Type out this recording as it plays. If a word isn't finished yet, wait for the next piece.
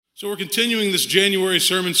So we're continuing this January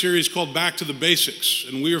sermon series called Back to the Basics,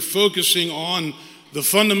 and we are focusing on the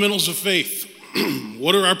fundamentals of faith.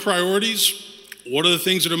 What are our priorities? What are the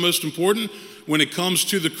things that are most important when it comes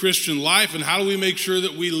to the Christian life, and how do we make sure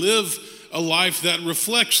that we live a life that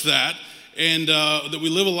reflects that, and that we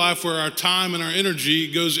live a life where our time and our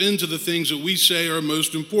energy goes into the things that we say are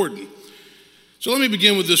most important. So let me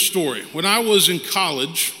begin with this story. When I was in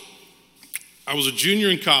college, I was a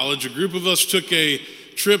junior in college, a group of us took a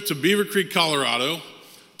trip to Beaver Creek, Colorado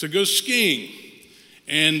to go skiing.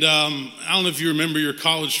 And I don't know if you remember your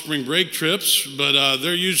college spring break trips, but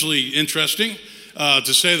they're usually interesting,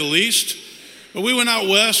 to say the least. But we went out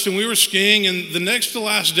west and we were skiing, and the next to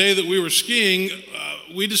last day that we were skiing,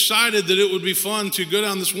 we decided that it would be fun to go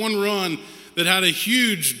down this one run that had a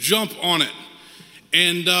huge jump on it.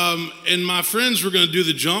 And my friends were going to do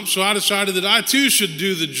the jump, so I decided that I too should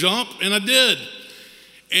do the jump, and I did.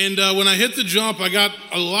 And when I hit the jump, I got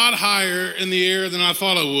a lot higher in the air than I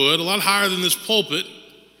thought I would, a lot higher than this pulpit.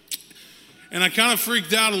 And I kind of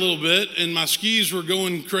freaked out a little bit, and my skis were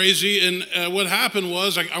going crazy. And what happened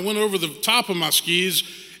was I went over the top of my skis,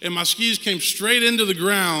 and my skis came straight into the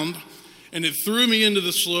ground, and it threw me into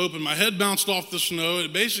the slope, and my head bounced off the snow.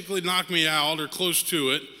 It basically knocked me out or close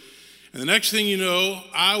to it. And the next thing you know,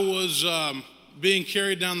 I was being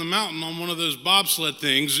carried down the mountain on one of those bobsled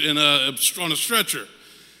things on a stretcher.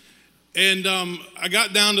 And I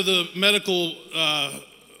got down to the medical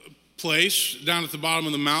place down at the bottom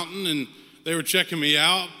of the mountain, and they were checking me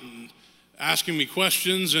out and asking me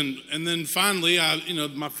questions. And then finally,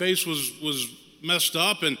 my face was messed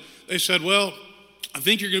up, and they said, "Well, I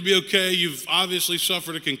think you're going to be okay. You've obviously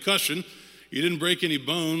suffered a concussion. You didn't break any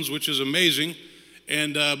bones, which is amazing.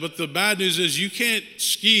 And but the bad news is you can't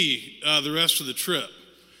ski the rest of the trip."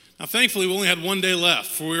 Now, thankfully, we only had one day left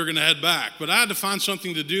before we were going to head back, but I had to find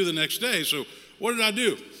something to do the next day. So what did I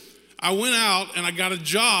do? I went out and I got a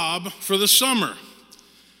job for the summer.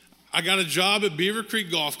 I got a job at Beaver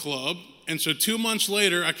Creek Golf Club, and so 2 months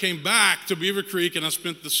later, I came back to Beaver Creek, and I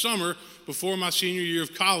spent the summer before my senior year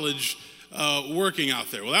of college working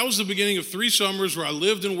out there. Well, that was the beginning of 3 summers where I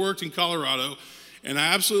lived and worked in Colorado, and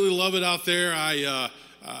I absolutely love it out there.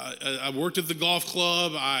 I worked at the golf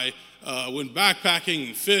club. I went backpacking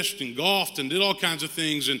and fished and golfed and did all kinds of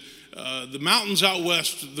things. And the mountains out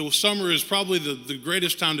west, the summer is probably the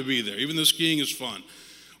greatest time to be there, even though skiing is fun.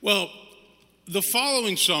 Well, the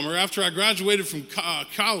following summer, after I graduated from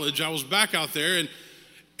college, I was back out there,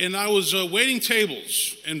 and I was waiting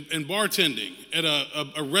tables and bartending at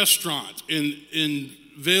a restaurant in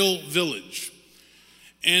Vail Village.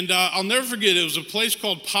 And I'll never forget, it was a place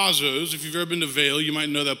called Pazzo's. If you've ever been to Vail, you might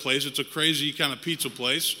know that place. It's a crazy kind of pizza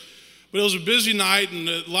place. But it was a busy night,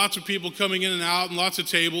 and lots of people coming in and out, and lots of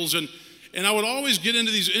tables. And I would always get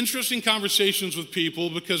into these interesting conversations with people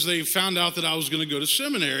because they found out that I was going to go to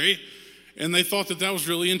seminary, and they thought that was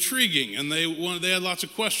really intriguing. And they had lots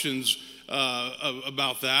of questions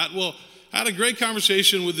about that. Well, I had a great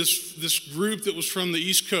conversation with this group that was from the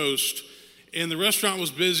East Coast, and the restaurant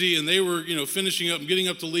was busy, and they were, finishing up and getting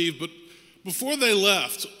up to leave. But before they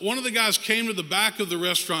left, one of the guys came to the back of the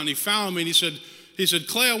restaurant, and he found me, and he said,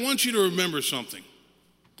 "Clay, I want you to remember something."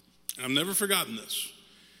 And I've never forgotten this.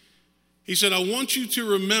 He said, "I want you to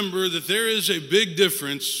remember that there is a big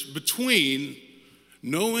difference between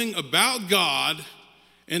knowing about God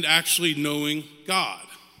and actually knowing God.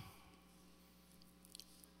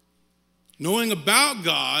 Knowing about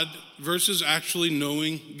God versus actually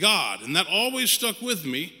knowing God." And that always stuck with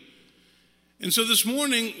me. And so this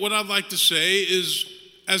morning, what I'd like to say is,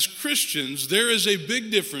 as Christians, there is a big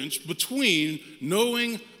difference between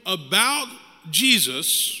knowing about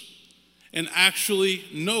Jesus and actually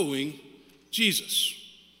knowing Jesus.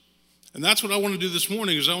 And that's what I want to do this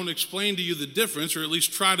morning, is I want to explain to you the difference, or at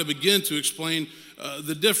least try to begin to explain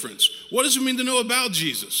the difference. What does it mean to know about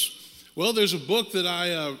Jesus? Well, there's a book that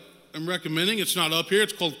I'm recommending. It's not up here.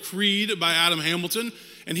 It's called Creed by Adam Hamilton.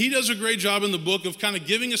 And he does a great job in the book of kind of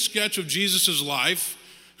giving a sketch of Jesus' life,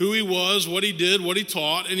 who he was, what he did, what he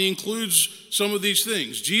taught, and he includes some of these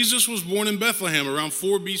things. Jesus was born in Bethlehem around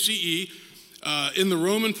 4 BCE in the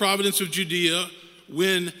Roman province of Judea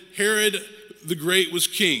when Herod the Great was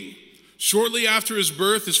king. Shortly after his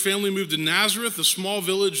birth, his family moved to Nazareth, a small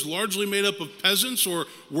village largely made up of peasants or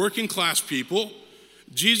working class people.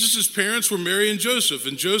 Jesus' parents were Mary and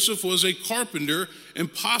Joseph was a carpenter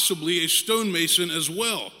and possibly a stonemason as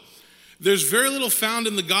well. There's very little found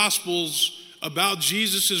in the Gospels about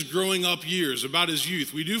Jesus' growing up years, about his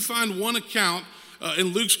youth. We do find one account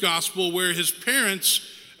in Luke's Gospel where his parents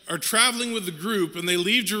are traveling with the group, and they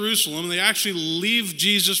leave Jerusalem, and they actually leave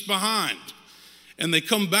Jesus behind. And they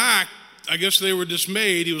come back I guess they were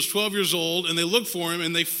dismayed. He was 12 years old, and they look for him,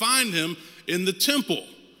 and they find him in the temple,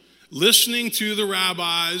 listening to the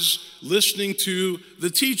rabbis, listening to the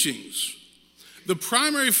teachings. The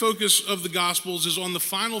primary focus of the Gospels is on the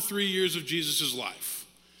final 3 years of Jesus' life.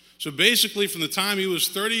 So basically, from the time he was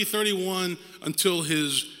 30, 31 until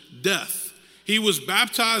his death. He was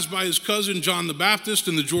baptized by his cousin John the Baptist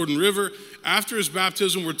in the Jordan River. After his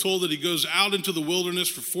baptism, we're told that he goes out into the wilderness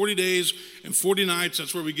for 40 days and 40 nights.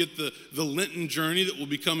 That's where we get the Lenten journey that will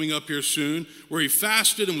be coming up here soon, where he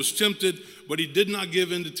fasted and was tempted, but he did not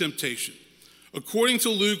give in to temptation. According to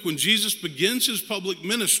Luke, when Jesus begins his public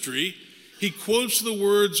ministry, he quotes the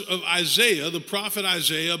words of Isaiah, the prophet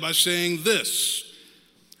Isaiah, by saying this: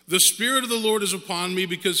 "The Spirit of the Lord is upon me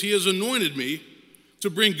because he has anointed me to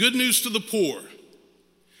bring good news to the poor.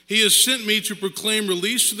 He has sent me to proclaim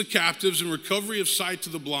release to the captives and recovery of sight to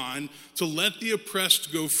the blind, to let the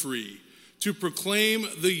oppressed go free, to proclaim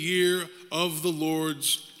the year of the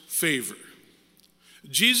Lord's favor."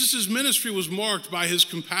 Jesus' ministry was marked by his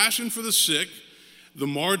compassion for the sick, the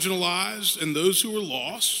marginalized, and those who were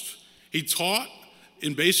lost. He taught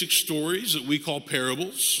in basic stories that we call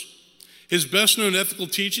parables. His best-known ethical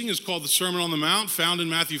teaching is called the Sermon on the Mount, found in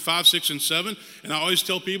Matthew 5, 6, and 7. And I always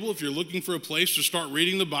tell people, if you're looking for a place to start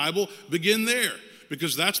reading the Bible, begin there,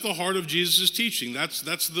 because that's the heart of Jesus' teaching. That's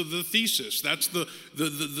the thesis. That's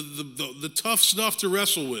the tough stuff to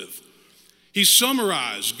wrestle with. He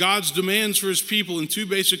summarized God's demands for his people in 2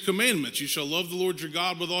 basic commandments. You shall love the Lord your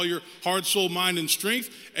God with all your heart, soul, mind, and strength,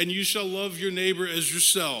 and you shall love your neighbor as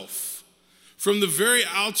yourself. From the very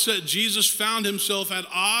outset, Jesus found himself at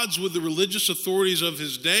odds with the religious authorities of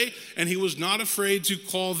his day, and he was not afraid to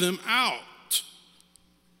call them out.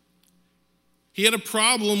 He had a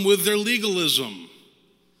problem with their legalism,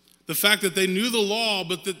 the fact that they knew the law,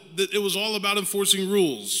 but that it was all about enforcing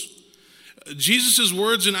rules. Jesus'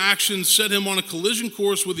 words and actions set him on a collision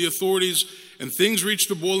course with the authorities, and things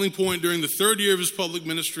reached a boiling point during the 3rd year of his public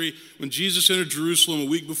ministry when Jesus entered Jerusalem a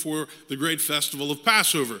week before the great festival of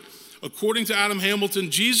Passover. According to Adam Hamilton,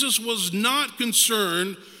 Jesus was not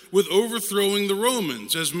concerned with overthrowing the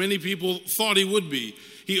Romans, as many people thought he would be.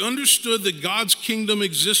 He understood that God's kingdom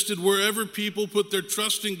existed wherever people put their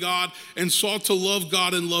trust in God and sought to love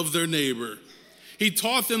God and love their neighbor. He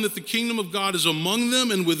taught them that the kingdom of God is among them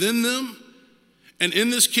and within them. And in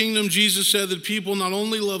this kingdom, Jesus said that people not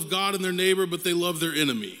only love God and their neighbor, but they love their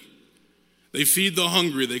enemy. They feed the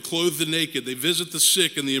hungry, they clothe the naked, they visit the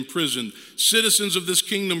sick and the imprisoned. Citizens of this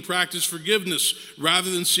kingdom practice forgiveness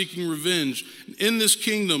rather than seeking revenge. In this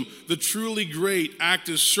kingdom, the truly great act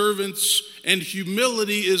as servants, and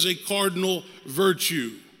humility is a cardinal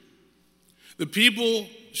virtue. The people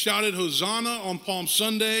shouted Hosanna on Palm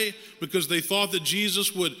Sunday because they thought that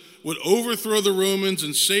Jesus would overthrow the Romans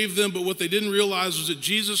and save them, but what they didn't realize was that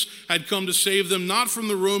Jesus had come to save them not from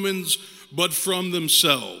the Romans, but from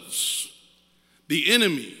themselves. The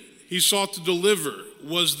enemy he sought to deliver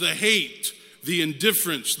was the hate, the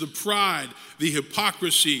indifference, the pride, the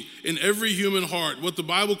hypocrisy in every human heart, what the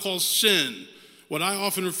Bible calls sin, what I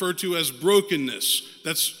often refer to as brokenness.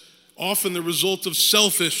 That's often the result of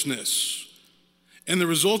selfishness and the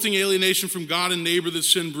resulting alienation from God and neighbor that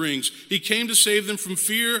sin brings. He came to save them from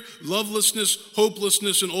fear, lovelessness,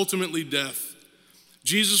 hopelessness, and ultimately death.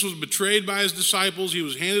 Jesus was betrayed by his disciples. He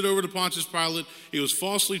was handed over to Pontius Pilate. He was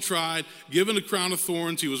falsely tried, given a crown of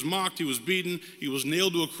thorns. He was mocked. He was beaten. He was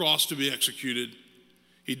nailed to a cross to be executed.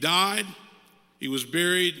 He died. He was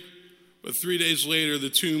buried. But 3 days later, the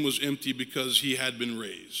tomb was empty because he had been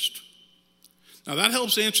raised. Now that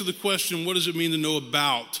helps answer the question, what does it mean to know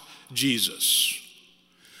about Jesus?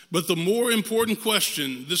 But the more important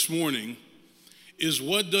question this morning is,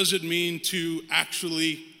 what does it mean to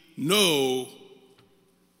actually know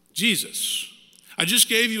Jesus? I just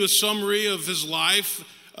gave you a summary of his life,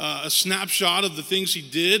 a snapshot of the things he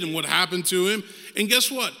did and what happened to him. And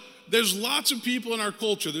guess what? There's lots of people in our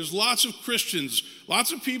culture. There's lots of Christians,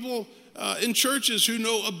 lots of people in churches who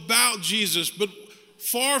know about Jesus, but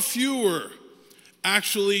far fewer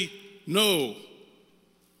actually know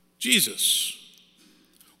Jesus.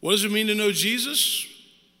 What does it mean to know Jesus?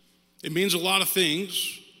 It means a lot of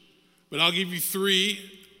things, but I'll give you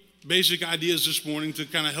 3 basic ideas this morning to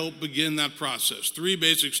kind of help begin that process. 3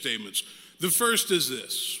 basic statements. The first is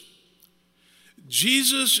this: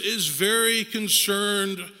 Jesus is very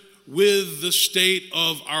concerned with the state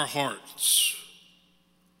of our hearts.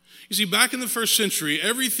 You see, back in the first century,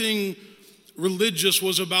 everything religious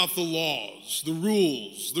was about the laws, the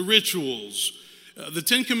rules, the rituals. The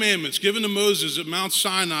Ten Commandments given to Moses at Mount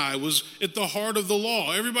Sinai was at the heart of the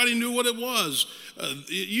law. Everybody knew what it was.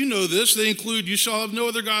 You know this. They include, you shall have no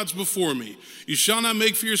other gods before me. You shall not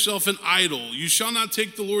make for yourself an idol. You shall not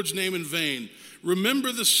take the Lord's name in vain.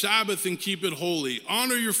 Remember the Sabbath and keep it holy.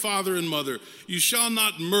 Honor your father and mother. You shall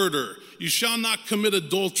not murder. You shall not commit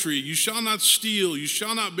adultery. You shall not steal. You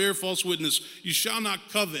shall not bear false witness. You shall not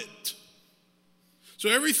covet. So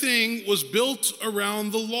everything was built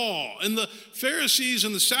around the law. And the Pharisees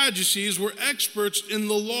and the Sadducees were experts in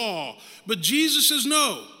the law. But Jesus says,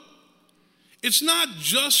 no, it's not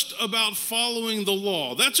just about following the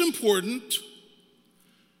law. That's important,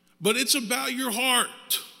 but it's about your heart.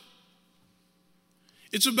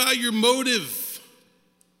 It's about your motive.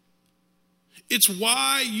 It's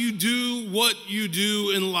why you do what you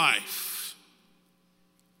do in life.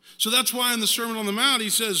 So that's why in the Sermon on the Mount, he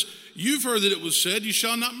says, you've heard that it was said, you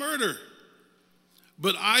shall not murder.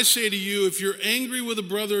 But I say to you, if you're angry with a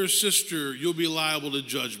brother or sister, you'll be liable to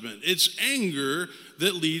judgment. It's anger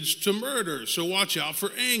that leads to murder. So watch out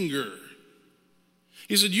for anger.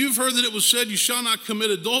 He said, you've heard that it was said, you shall not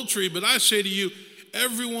commit adultery. But I say to you,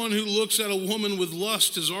 everyone who looks at a woman with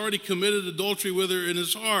lust has already committed adultery with her in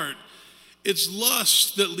his heart. It's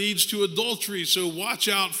lust that leads to adultery. So watch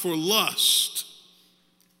out for lust.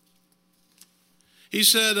 He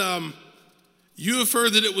said, you have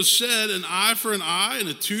heard that it was said, an eye for an eye and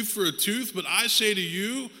a tooth for a tooth. But I say to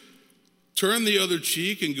you, turn the other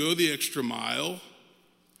cheek and go the extra mile.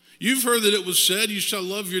 You've heard that it was said, you shall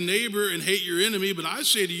love your neighbor and hate your enemy. But I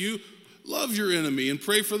say to you, love your enemy and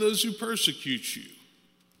pray for those who persecute you.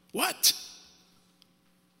 What?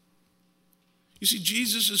 You see,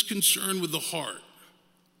 Jesus is concerned with the heart,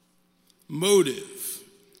 motive,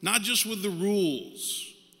 not just with the rules.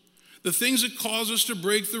 The things that cause us to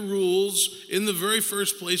break the rules in the very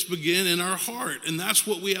first place begin in our heart, and that's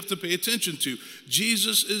what we have to pay attention to.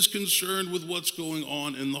 Jesus is concerned with what's going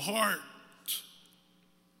on in the heart.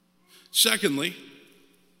 Secondly,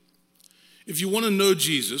 if you want to know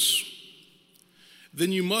Jesus,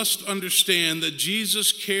 then you must understand that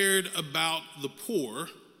Jesus cared about the poor,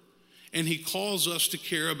 and he calls us to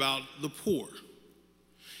care about the poor.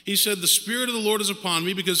 He said, the Spirit of the Lord is upon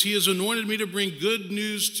me because he has anointed me to bring good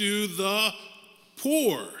news to the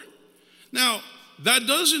poor. Now, that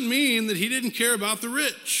doesn't mean that he didn't care about the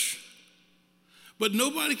rich. But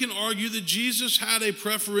nobody can argue that Jesus had a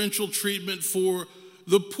preferential treatment for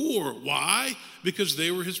the poor. Why? Because they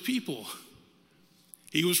were his people.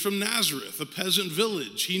 He was from Nazareth, a peasant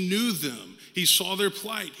village. He knew them. He saw their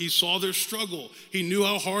plight. He saw their struggle. He knew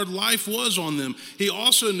how hard life was on them. He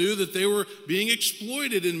also knew that they were being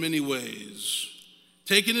exploited in many ways,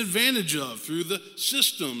 taken advantage of through the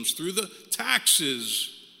systems, through the taxes,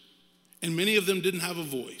 and many of them didn't have a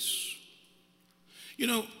voice. You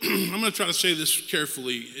know, I'm going to try to say this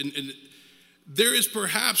carefully, and there is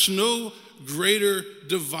perhaps no greater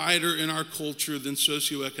divider in our culture than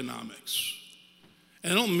socioeconomics.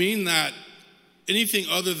 And I don't mean that anything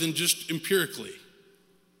other than just empirically.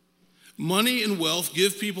 Money and wealth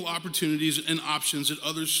give people opportunities and options that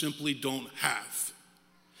others simply don't have.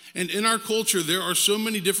 And in our culture, there are so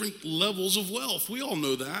many different levels of wealth. We all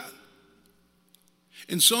know that.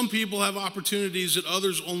 And some people have opportunities that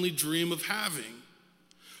others only dream of having.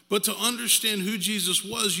 But to understand who Jesus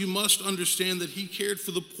was, you must understand that he cared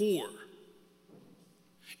for the poor.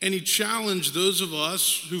 And he challenged those of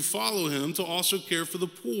us who follow him to also care for the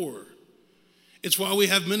poor. It's why we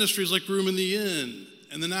have ministries like Room in the Inn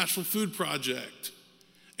and the National Food Project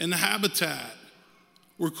and the Habitat.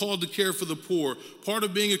 We're called to care for the poor. Part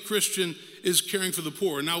of being a Christian is caring for the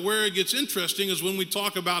poor. Now, where it gets interesting is when we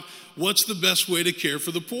talk about what's the best way to care for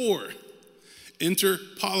the poor. Enter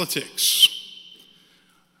politics.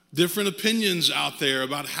 Different opinions out there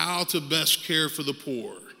about how to best care for the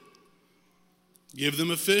poor. Give them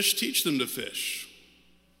a fish, teach them to fish.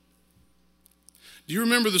 Do you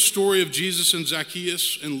remember the story of Jesus and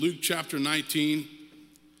Zacchaeus in Luke chapter 19?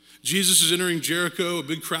 Jesus is entering Jericho. A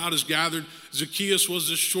big crowd is gathered. Zacchaeus was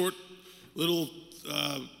this short little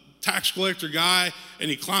tax collector guy, and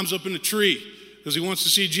he climbs up in a tree because he wants to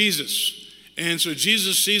see Jesus. And so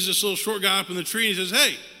Jesus sees this little short guy up in the tree, and he says,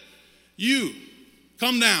 hey, you,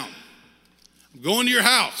 come down. I'm going to your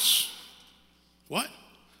house. What?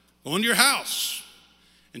 Going to your house.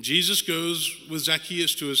 And Jesus goes with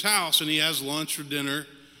Zacchaeus to his house, and he has lunch or dinner.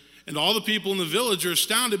 And all the people in the village are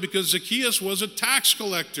astounded because Zacchaeus was a tax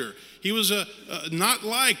collector. He was not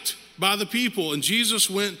liked by the people, and Jesus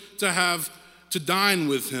went to dine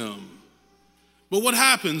with him. But what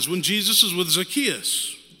happens when Jesus is with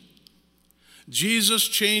Zacchaeus? Jesus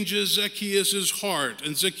changes Zacchaeus' heart,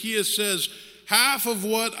 and Zacchaeus says, half of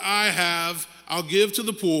what I have, I'll give to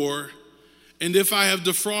the poor, and if I have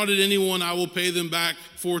defrauded anyone, I will pay them back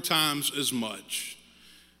 4 times as much.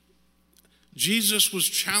 Jesus was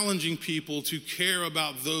challenging people to care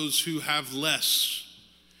about those who have less.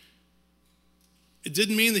 It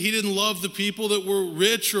didn't mean that he didn't love the people that were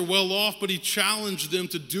rich or well off, but he challenged them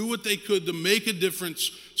to do what they could to make a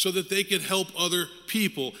difference so that they could help other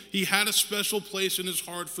people. He had a special place in his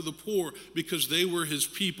heart for the poor because they were his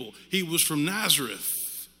people. He was from Nazareth.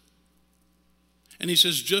 And he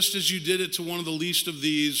says, just as you did it to one of the least of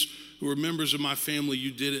these who are members of my family,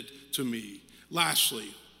 you did it to me.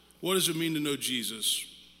 Lastly, what does it mean to know Jesus?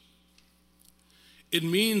 It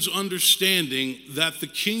means understanding that the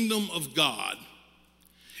kingdom of God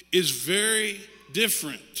is very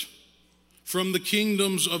different from the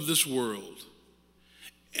kingdoms of this world.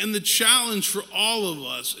 And the challenge for all of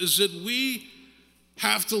us is that we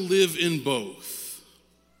have to live in both.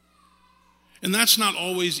 And that's not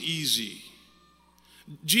always easy.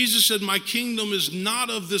 Jesus said, my kingdom is not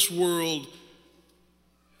of this world.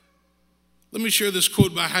 Let me share this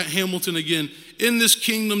quote by Hamilton again. In this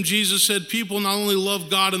kingdom, Jesus said, people not only love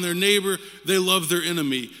God and their neighbor, they love their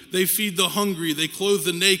enemy. They feed the hungry, they clothe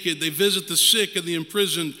the naked, they visit the sick and the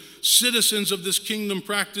imprisoned. Citizens of this kingdom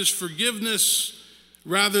practice forgiveness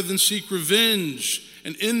rather than seek revenge.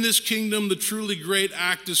 And in this kingdom, the truly great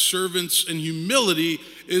act is servants, and humility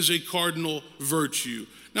is a cardinal virtue.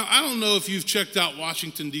 Now, I don't know if you've checked out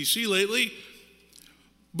Washington, D.C. lately,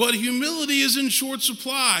 but humility is in short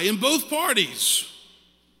supply in both parties.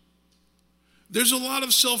 There's a lot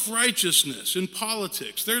of self-righteousness in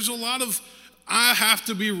politics. There's a lot of, I have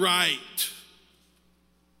to be right.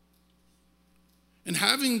 And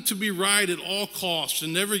having to be right at all costs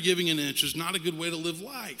and never giving an inch is not a good way to live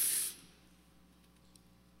life.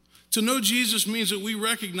 To know Jesus means that we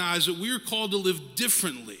recognize that we are called to live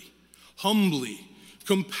differently, humbly,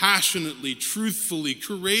 compassionately, truthfully,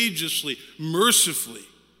 courageously, mercifully.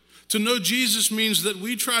 To know Jesus means that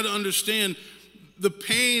we try to understand the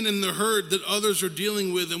pain and the hurt that others are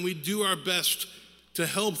dealing with, and we do our best to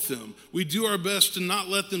help them. We do our best to not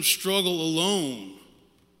let them struggle alone.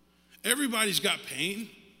 Everybody's got pain.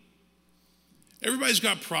 Everybody's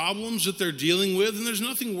got problems that they're dealing with, and there's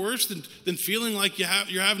nothing worse than feeling like you're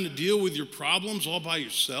having to deal with your problems all by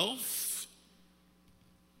yourself.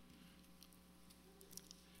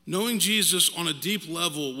 Knowing Jesus on a deep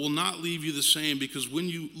level will not leave you the same, because when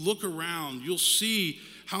you look around, you'll see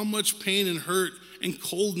how much pain and hurt and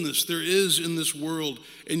coldness there is in this world,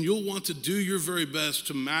 and you'll want to do your very best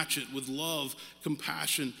to match it with love,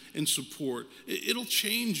 compassion, and support. It'll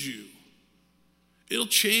change you. It'll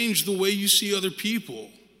change the way you see other people.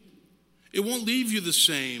 It won't leave you the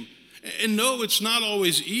same. And no, it's not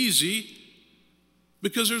always easy,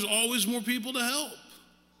 because there's always more people to help.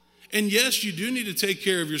 And yes, you do need to take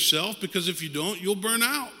care of yourself, because if you don't, you'll burn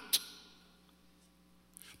out.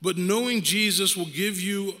 But knowing Jesus will give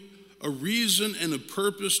you a reason and a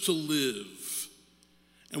purpose to live.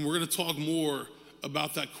 And we're going to talk more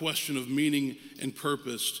about that question of meaning and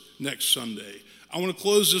purpose next Sunday. I want to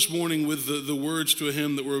close this morning with the words to a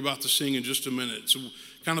hymn that we're about to sing in just a minute. It's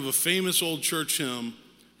kind of a famous old church hymn.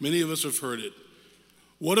 Many of us have heard it.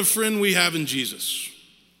 What a friend we have in Jesus.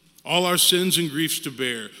 All our sins and griefs to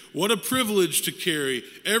bear. What a privilege to carry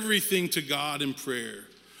everything to God in prayer.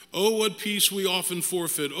 Oh, what peace we often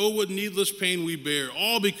forfeit. Oh, what needless pain we bear.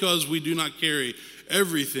 All because we do not carry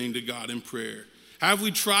everything to God in prayer. Have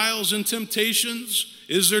we trials and temptations?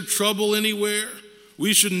 Is there trouble anywhere?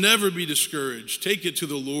 We should never be discouraged. Take it to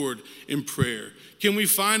the Lord in prayer. Can we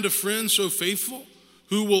find a friend so faithful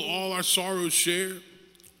who will all our sorrows share?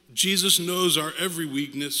 Jesus knows our every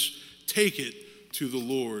weakness. Take it to the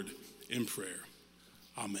Lord in prayer.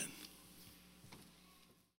 Amen.